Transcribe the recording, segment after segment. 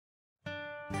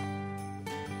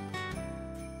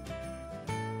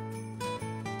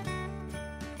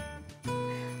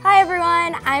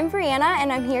everyone, I'm Brianna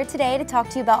and I'm here today to talk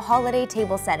to you about holiday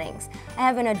table settings. I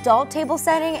have an adult table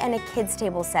setting and a kids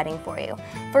table setting for you.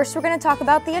 First we're going to talk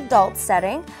about the adult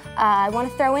setting. I want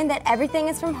to throw in that everything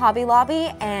is from Hobby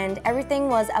Lobby and everything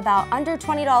was about under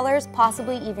 $20,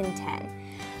 possibly even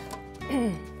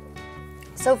 $10.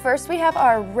 So first we have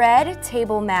our red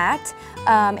table mat.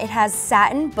 It has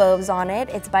satin bows on it.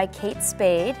 It's by Kate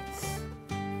Spade.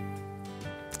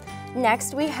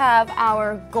 Next we have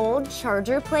our gold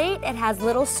charger plate. It has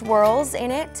little swirls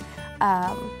in it.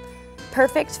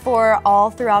 Perfect for all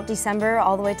throughout December,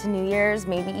 all the way to New Year's,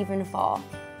 maybe even fall.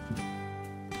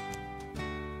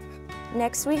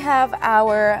 Next we have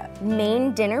our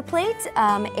main dinner plate.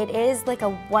 It is like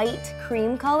a white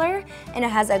cream color and it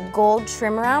has a gold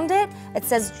trim around it. It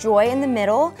says joy in the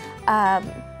middle.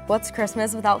 What's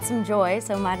Christmas without some joy?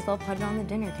 So might as well put it on the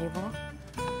dinner table.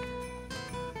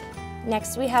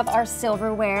 Next we have our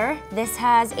silverware. This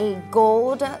has a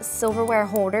gold silverware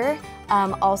holder,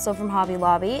 also from Hobby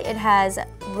Lobby. It has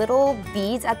little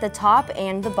beads at the top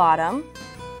and the bottom.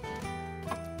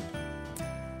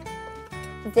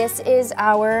 This is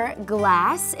our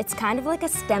glass. It's kind of like a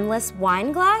stemless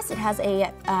wine glass. It has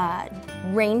a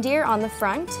reindeer on the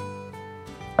front.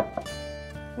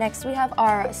 Next we have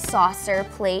our saucer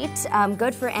plate,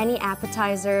 good for any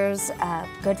appetizers,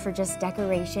 good for just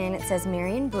decoration. It says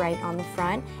Merry and Bright on the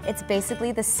front. It's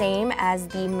basically the same as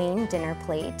the main dinner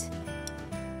plate.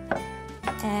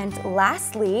 And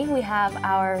lastly, we have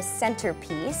our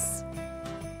centerpiece.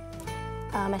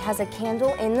 It has a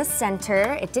candle in the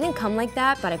center. It didn't come like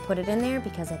that, but I put it in there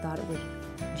because I thought it would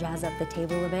jazz up the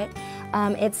table a bit.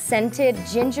 It's scented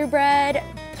gingerbread,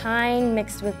 pine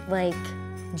mixed with like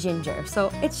ginger,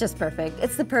 so it's just perfect.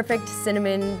 It's the perfect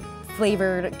cinnamon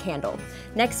flavored candle.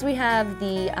 Next we have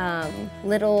the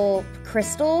little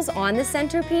crystals on the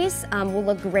centerpiece. Will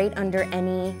look great under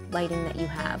any lighting that you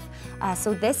have.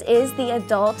 So this is the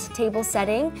adult table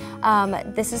setting.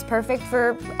 This is perfect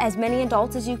for as many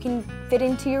adults as you can fit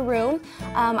into your room.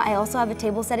 I also have a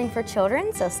table setting for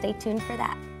children, so stay tuned for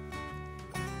that.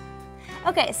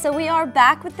 Okay, so we are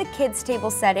back with the kids table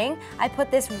setting. I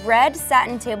put this red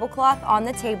satin tablecloth on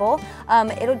the table.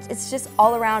 It's just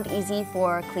all around easy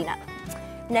for cleanup.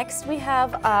 Next we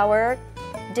have our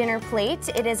dinner plate.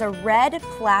 It is a red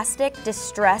plastic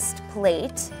distressed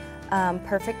plate,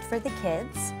 perfect for the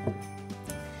kids.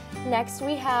 Next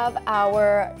we have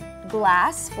our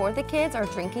glass for the kids, our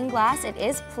drinking glass. It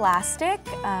is plastic.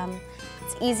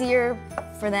 It's easier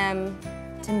for them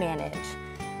to manage.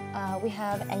 We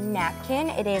have a napkin.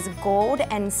 It is gold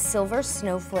and silver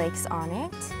snowflakes on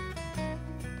it.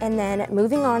 And then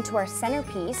moving on to our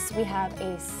centerpiece, we have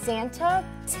a Santa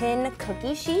tin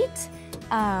cookie sheet.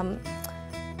 I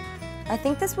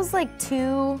think this was like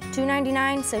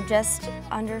 $2.99, so just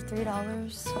under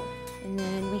 $3. And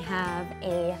then we have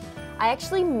I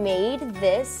actually made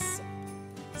this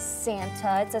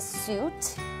Santa. It's a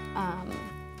suit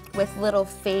with little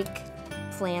fake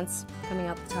plants coming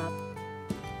out the top.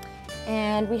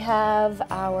 And we have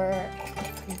our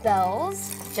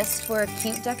bells, just for a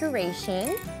cute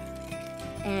decoration.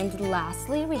 And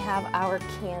lastly, we have our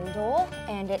candle,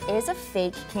 and it is a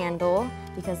fake candle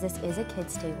because this is a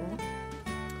kids' table.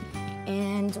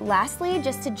 And lastly,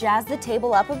 just to jazz the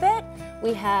table up a bit,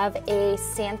 we have a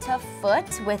Santa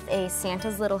foot with a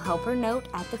Santa's Little Helper note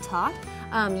at the top.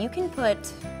 You can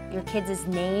put your kids'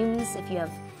 names if you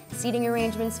have seating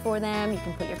arrangements for them. You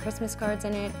can put your Christmas cards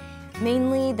in it.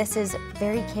 Mainly, this is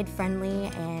very kid-friendly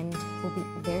and will be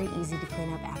very easy to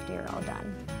clean up after you're all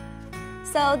done.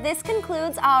 So this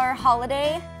concludes our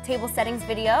holiday table settings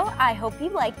video. I hope you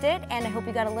liked it and I hope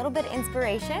you got a little bit of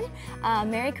inspiration.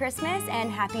 Merry Christmas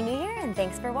and Happy New Year, and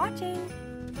thanks for watching.